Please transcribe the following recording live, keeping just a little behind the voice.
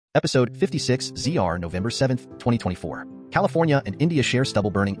Episode 56 ZR November 7, 2024. California and India share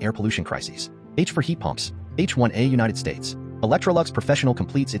stubble-burning air pollution crises. H for heat pumps. H1A United States. Electrolux Professional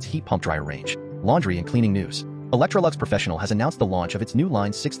completes its heat pump dryer range. Laundry and cleaning news. Electrolux Professional has announced the launch of its new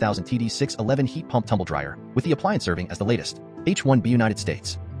line 6000 TD611 heat pump tumble dryer, with the appliance serving as the latest. H1B United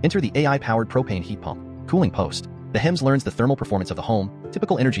States. Enter the AI-powered propane heat pump. Cooling post. The HEMS learns the thermal performance of the home,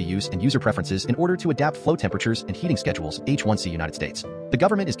 typical energy use and user preferences in order to adapt flow temperatures and heating schedules. H1C United States. The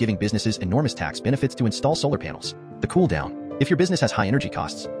government is giving businesses enormous tax benefits to install solar panels. The cool down. If your business has high energy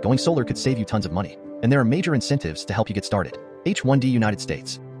costs, going solar could save you tons of money. And there are major incentives to help you get started. H1D United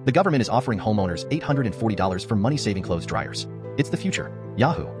States. The government is offering homeowners $840 for money-saving clothes dryers. It's the future.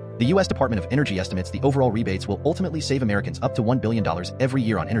 Yahoo! The U.S. Department of Energy estimates the overall rebates will ultimately save Americans up to $1 billion every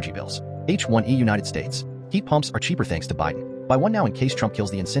year on energy bills. H1E United States. Heat pumps are cheaper thanks to Biden. Buy one now in case Trump kills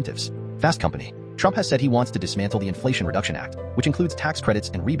the incentives. Fast Company. Trump has said he wants to dismantle the Inflation Reduction Act, which includes tax credits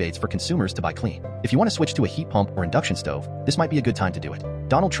and rebates for consumers to buy clean. If you want to switch to a heat pump or induction stove, this might be a good time to do it.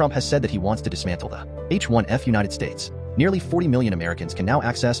 Donald Trump has said that he wants to dismantle the H1F United States. Nearly 40 million Americans can now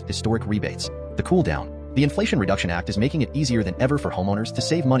access historic rebates. The cool down. The Inflation Reduction Act is making it easier than ever for homeowners to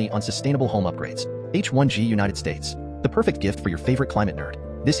save money on sustainable home upgrades. H1G United States. The perfect gift for your favorite climate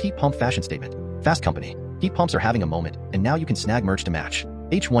nerd. This heat pump fashion statement. Fast Company. Heat pumps are having a moment, and now you can snag merch to match.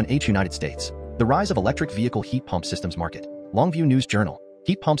 H1H United States. The rise of electric vehicle heat pump systems market. Longview News Journal.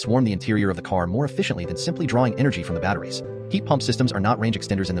 Heat pumps warm the interior of the car more efficiently than simply drawing energy from the batteries. Heat pump systems are not range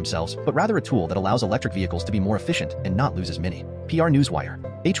extenders in themselves, but rather a tool that allows electric vehicles to be more efficient and not lose as many. PR Newswire.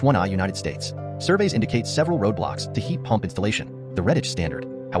 H1I United States. Surveys indicate several roadblocks to heat pump installation. The Redditch standard.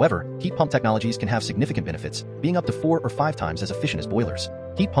 However, heat pump technologies can have significant benefits, being up to 4 or 5 times as efficient as boilers.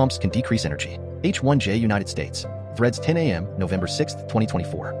 Heat pumps can decrease energy. H1J United States. Threads 10 a.m., November 6,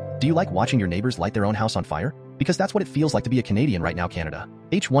 2024. Do you like watching your neighbors light their own house on fire? Because that's what it feels like to be a Canadian right now, Canada.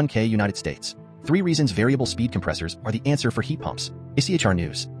 H1K United States. 3 reasons variable speed compressors are the answer for heat pumps. ACHR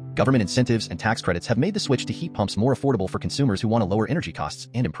News. Government incentives and tax credits have made the switch to heat pumps more affordable for consumers who want to lower energy costs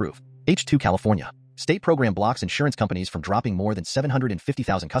and improve. H2 California. State program blocks insurance companies from dropping more than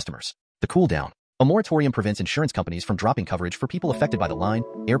 750,000 customers. The cool down. A moratorium prevents insurance companies from dropping coverage for people affected by the line,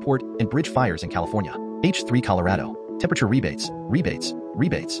 airport, and bridge fires in California. H3 Colorado. Temperature rebates.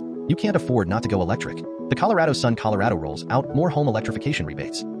 You can't afford not to go electric. The Colorado Sun Colorado rolls out more home electrification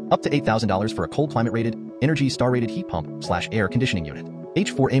rebates. Up to $8,000 for a cold climate-rated, Energy Star-rated heat pump/air conditioning unit.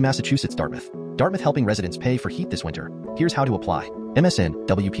 H4A Massachusetts Dartmouth. Dartmouth helping residents pay for heat this winter. Here's how to apply. MSN,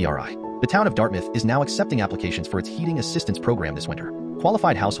 WPRI. The town of Dartmouth is now accepting applications for its heating assistance program this winter.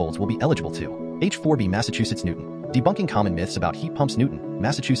 Qualified households will be eligible to. H4B Massachusetts Newton. Debunking common myths about heat pumps. Newton,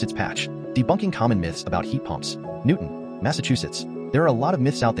 Massachusetts patch. Debunking common myths about heat pumps. Newton, Massachusetts. There are a lot of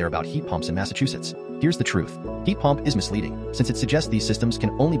myths out there about heat pumps in Massachusetts. Here's the truth. Heat pump is misleading, since it suggests these systems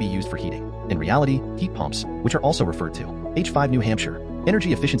can only be used for heating. In reality, heat pumps, which are also referred to. H5 New Hampshire.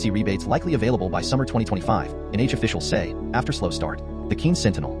 Energy efficiency rebates likely available by summer 2025, and H officials say, after slow start. The Keene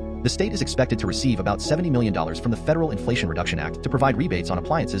Sentinel. The state is expected to receive about $70 million from the Federal Inflation Reduction Act to provide rebates on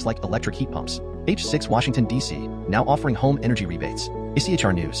appliances like electric heat pumps. H6 Washington, D.C., now offering home energy rebates.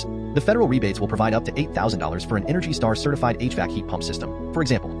 ACHR News. The federal rebates will provide up to $8,000 for an Energy Star certified HVAC heat pump system. For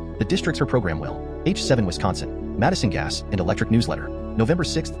example, the districts her program will. H7 Wisconsin. Madison Gas and Electric Newsletter. November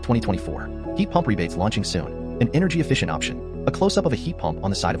 6, 2024. Heat pump rebates launching soon. An energy-efficient option. A close-up of a heat pump on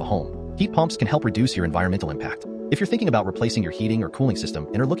the side of a home. Heat pumps can help reduce your environmental impact. If you're thinking about replacing your heating or cooling system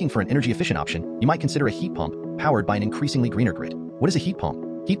and are looking for an energy-efficient option, you might consider a heat pump powered by an increasingly greener grid. What is a heat pump?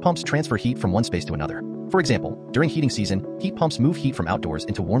 Heat pumps transfer heat from one space to another. For example, during heating season, heat pumps move heat from outdoors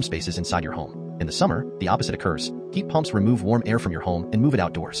into warm spaces inside your home. In the summer, the opposite occurs. Heat pumps remove warm air from your home and move it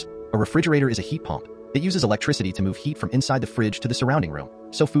outdoors. A refrigerator is a heat pump. It uses electricity to move heat from inside the fridge to the surrounding room,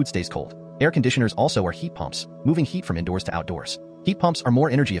 so food stays cold. Air conditioners also are heat pumps, moving heat from indoors to outdoors. Heat pumps are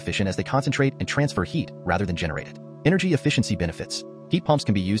more energy efficient as they concentrate and transfer heat rather than generate it. Energy efficiency benefits. Heat pumps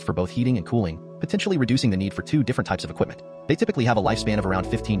can be used for both heating and cooling, potentially reducing the need for 2 different types of equipment. They typically have a lifespan of around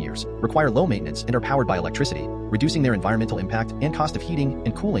 15 years, require low maintenance, and are powered by electricity, reducing their environmental impact and cost of heating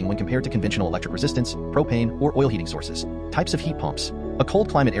and cooling when compared to conventional electric resistance, propane, or oil heating sources. Types of heat pumps. A cold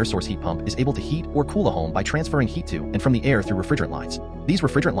climate air source heat pump is able to heat or cool a home by transferring heat to and from the air through refrigerant lines. These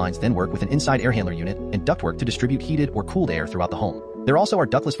refrigerant lines then work with an inside air handler unit and ductwork to distribute heated or cooled air throughout the home. There also are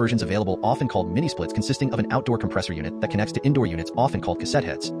ductless versions available, often called mini-splits, consisting of an outdoor compressor unit that connects to indoor units, often called cassette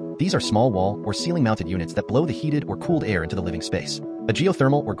heads. These are small wall or ceiling mounted units that blow the heated or cooled air into the living space. A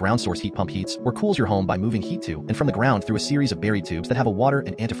geothermal or ground source heat pump heats or cools your home by moving heat to and from the ground through a series of buried tubes that have a water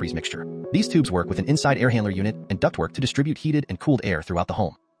and antifreeze mixture. These tubes work with an inside air handler unit and ductwork to distribute heated and cooled air throughout the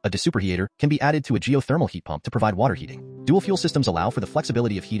home. A desuperheater can be added to a geothermal heat pump to provide water heating. Dual fuel systems allow for the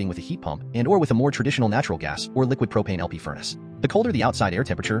flexibility of heating with a heat pump and/or with a more traditional natural gas or liquid propane LP furnace. The colder the outside air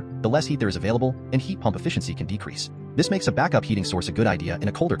temperature, the less heat there is available, and heat pump efficiency can decrease. This makes a backup heating source a good idea in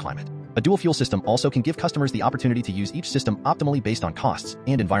a colder climate. A dual fuel system also can give customers the opportunity to use each system optimally based on costs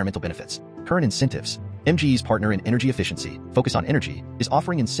and environmental benefits. Current incentives. MGE's partner in energy efficiency, Focus on Energy, is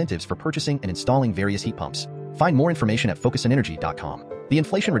offering incentives for purchasing and installing various heat pumps. Find more information at focusonenergy.com. The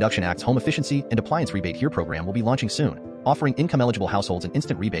Inflation Reduction Act's Home Efficiency and Appliance Rebate Here program will be launching soon, offering income-eligible households an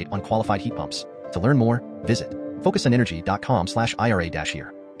instant rebate on qualified heat pumps. To learn more, visit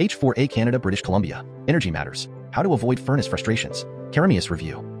focusonenergy.com/IRA-here. H4A Canada, British Columbia. Energy Matters. How to avoid furnace frustrations. Karamius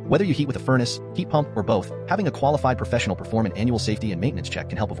Review. Whether you heat with a furnace, heat pump, or both, having a qualified professional perform an annual safety and maintenance check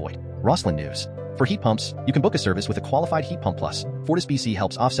can help avoid. Roslyn News. For heat pumps, you can book a service with a qualified Heat Pump Plus. Fortis BC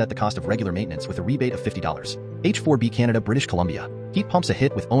helps offset the cost of regular maintenance with a rebate of $50. H4B Canada, British Columbia. Heat pumps a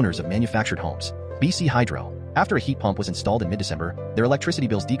hit with owners of manufactured homes. BC Hydro. After a heat pump was installed in mid-December, their electricity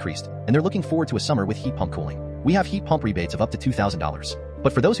bills decreased, and they're looking forward to a summer with heat pump cooling. We have heat pump rebates of up to $2,000.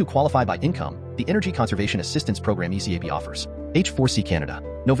 But for those who qualify by income, the Energy Conservation Assistance Program ECAP offers. H4C Canada.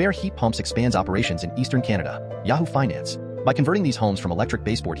 Novair Heat Pumps expands operations in Eastern Canada. Yahoo Finance. By converting these homes from electric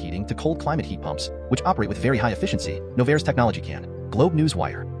baseboard heating to cold climate heat pumps, which operate with very high efficiency, Novair's technology can. Globe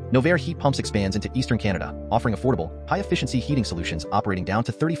Newswire. Novair Heat Pumps expands into Eastern Canada, offering affordable, high-efficiency heating solutions operating down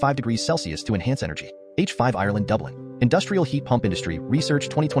to 35 degrees Celsius to enhance energy. H5 Ireland, Dublin. Industrial Heat Pump Industry Research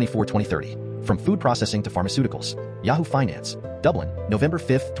 2024-2030. From food processing to pharmaceuticals. Yahoo Finance. Dublin, November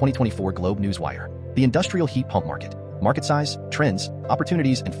 5, 2024. Globe Newswire. The industrial heat pump market. Market size, trends,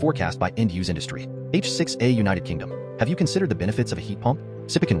 opportunities, and forecast by end-use industry. H6A United Kingdom. Have you considered the benefits of a heat pump?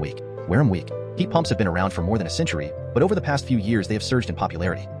 Sipican Week. Wareham Week. Heat pumps have been around for more than a century, but over the past few years they have surged in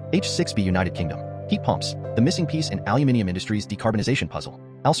popularity. H6B United Kingdom. Heat pumps, the missing piece in aluminium industry's decarbonization puzzle.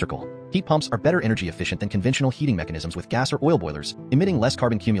 L-Circle. Heat pumps are better energy efficient than conventional heating mechanisms with gas or oil boilers, emitting less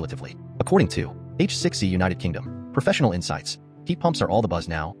carbon cumulatively. According to H6C United Kingdom. Professional Insights. Heat pumps are all the buzz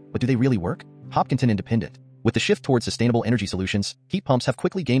now, but do they really work? Hopkinton Independent. With the shift towards sustainable energy solutions, heat pumps have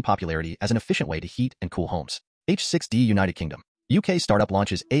quickly gained popularity as an efficient way to heat and cool homes. H6D United Kingdom. UK startup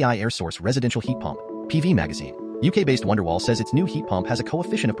launches AI air source residential heat pump. PV Magazine. UK-based Wonderwall says its new heat pump has a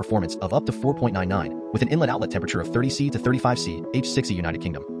coefficient of performance of up to 4.99, with an inlet outlet temperature of 30°C to 35°C. H6E United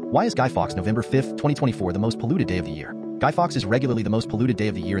Kingdom. Why is Guy Fawkes November 5, 2024 the most polluted day of the year? Guy Fawkes is regularly the most polluted day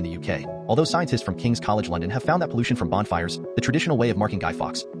of the year in the UK, although scientists from King's College London have found that pollution from bonfires, the traditional way of marking Guy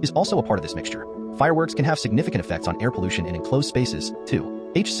Fawkes, is also a part of this mixture. Fireworks can have significant effects on air pollution in enclosed spaces,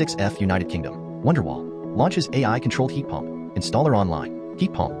 too. H6F United Kingdom. Wonderwall launches AI-controlled heat pump. Installer online.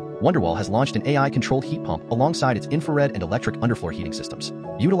 Heat pump. Wonderwall has launched an AI-controlled heat pump alongside its infrared and electric underfloor heating systems,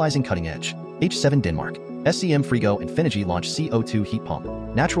 utilizing cutting-edge. H7 Denmark. SCM Frigo and Finergy launch CO2 heat pump.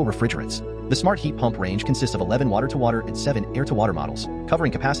 Natural refrigerants. The smart heat pump range consists of 11 water-to-water and 7 air-to-water models,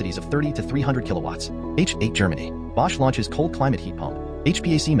 covering capacities of 30 to 300 kilowatts. H8 Germany. Bosch launches cold climate heat pump.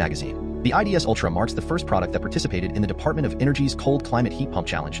 HPAC Magazine. The IDS Ultra marks the first product that participated in the Department of Energy's Cold Climate Heat Pump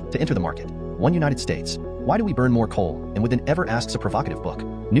Challenge to enter the market. One United States. Why do we burn more coal? And within Ever asks a provocative book.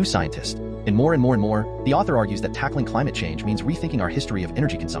 New Scientist. In More and More and More, the author argues that tackling climate change means rethinking our history of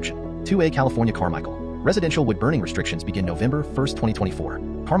energy consumption. 2A California Carmichael. Residential wood burning restrictions begin November 1, 2024.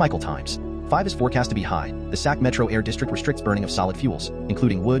 Carmichael Times. 5 is forecast to be high. The Sac Metro Air District restricts burning of solid fuels,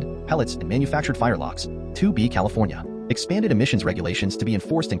 including wood, pellets, and manufactured fire logs. 2B California. Expanded emissions regulations to be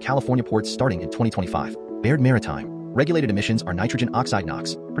enforced in California ports starting in 2025. Baird Maritime. Regulated emissions are nitrogen oxide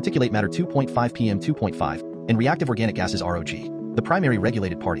NOx, particulate matter 2.5 PM 2.5, and reactive organic gases ROG. The primary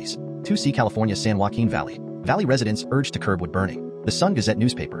regulated parties. 2C California San Joaquin Valley. Valley residents urged to curb wood burning. The Sun Gazette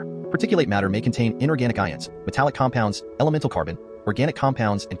newspaper. Particulate matter may contain inorganic ions, metallic compounds, elemental carbon, organic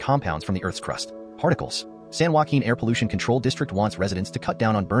compounds, and compounds from the Earth's crust. Particles. San Joaquin Air Pollution Control District wants residents to cut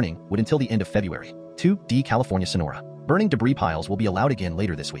down on burning wood until the end of February. 2D California Sonora. Burning debris piles will be allowed again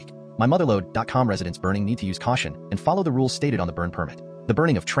later this week. MyMotherload.com residents burning need to use caution and follow the rules stated on the burn permit. The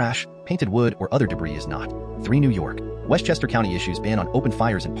burning of trash, painted wood, or other debris is not. 3 New York. Westchester County issues ban on open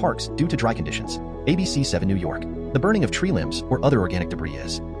fires in parks due to dry conditions. ABC 7 New York. The burning of tree limbs or other organic debris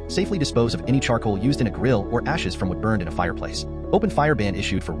is. Safely dispose of any charcoal used in a grill or ashes from wood burned in a fireplace. Open fire ban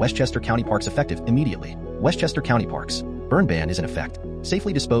issued for Westchester County Parks effective immediately. Westchester County Parks. Burn ban is in effect.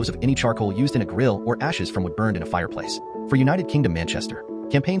 Safely dispose of any charcoal used in a grill or ashes from wood burned in a fireplace. For United Kingdom Manchester.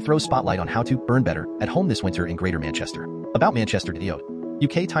 Campaign throws spotlight on how to burn better at home this winter in Greater Manchester. About Manchester to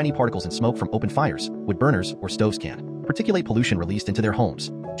UK tiny particles and smoke from open fires, wood burners, or stoves can. Particulate pollution released into their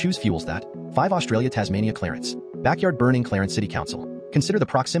homes. Choose fuels that. 5 Australia Tasmania Clarence. Backyard burning Clarence City Council. Consider the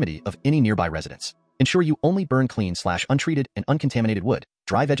proximity of any nearby residents. Ensure you only burn clean/untreated and uncontaminated wood,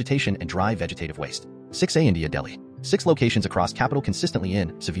 dry vegetation and dry vegetative waste. 6A India Delhi. 6 locations across capital consistently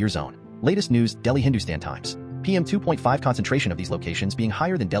in severe zone. Latest news, Delhi Hindustan Times. PM 2.5 concentration of these locations being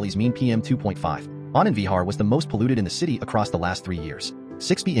higher than Delhi's mean PM 2.5. Anand Vihar was the most polluted in the city across the last 3 years.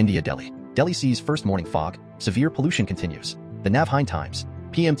 6B India Delhi. Delhi sees first morning fog, severe pollution continues. The Navhine Times.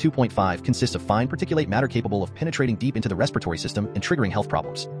 PM 2.5 consists of fine particulate matter capable of penetrating deep into the respiratory system and triggering health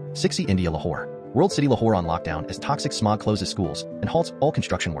problems. 6C India Lahore. World City Lahore on lockdown as toxic smog closes schools and halts all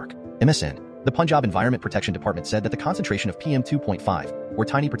construction work. MSN. The Punjab Environment Protection Department said that the concentration of PM 2.5, or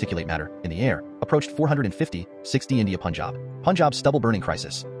tiny particulate matter, in the air, approached 450, 6D India Punjab. Punjab's stubble burning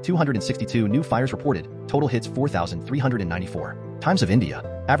crisis. 262 new fires reported, total hits 4,394. Times of India.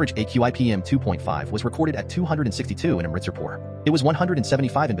 Average AQI PM 2.5 was recorded at 262 in Amritsar. It was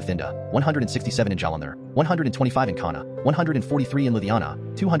 175 in Bathinda, 167 in Jalandhar, 125 in Kana, 143 in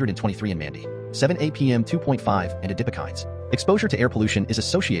Ludhiana, 223 in Mandi. 7A PM 2.5 and adipokines. Exposure to air pollution is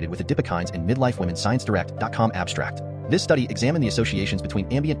associated with adipokines in Midlife Women ScienceDirect.com abstract. This study examined the associations between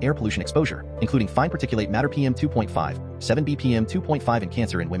ambient air pollution exposure, including fine particulate matter PM 2.5, 7B PM 2.5 and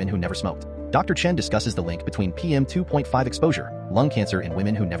cancer in women who never smoked. Dr. Chen discusses the link between PM 2.5 exposure, lung cancer in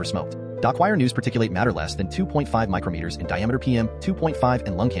women who never smoked. Wire news particulate matter less than 2.5 micrometers in diameter PM 2.5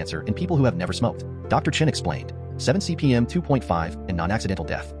 and lung cancer in people who have never smoked. Dr. Chen explained. 7C PM 2.5 and non-accidental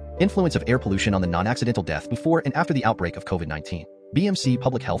death. Influence of air pollution on the non-accidental death before and after the outbreak of COVID-19. BMC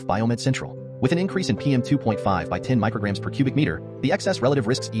Public Health Biomed Central. With an increase in PM 2.5 by 10 micrograms per cubic meter, the excess relative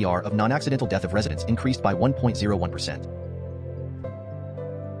risks of non-accidental death of residents increased by 1.01%.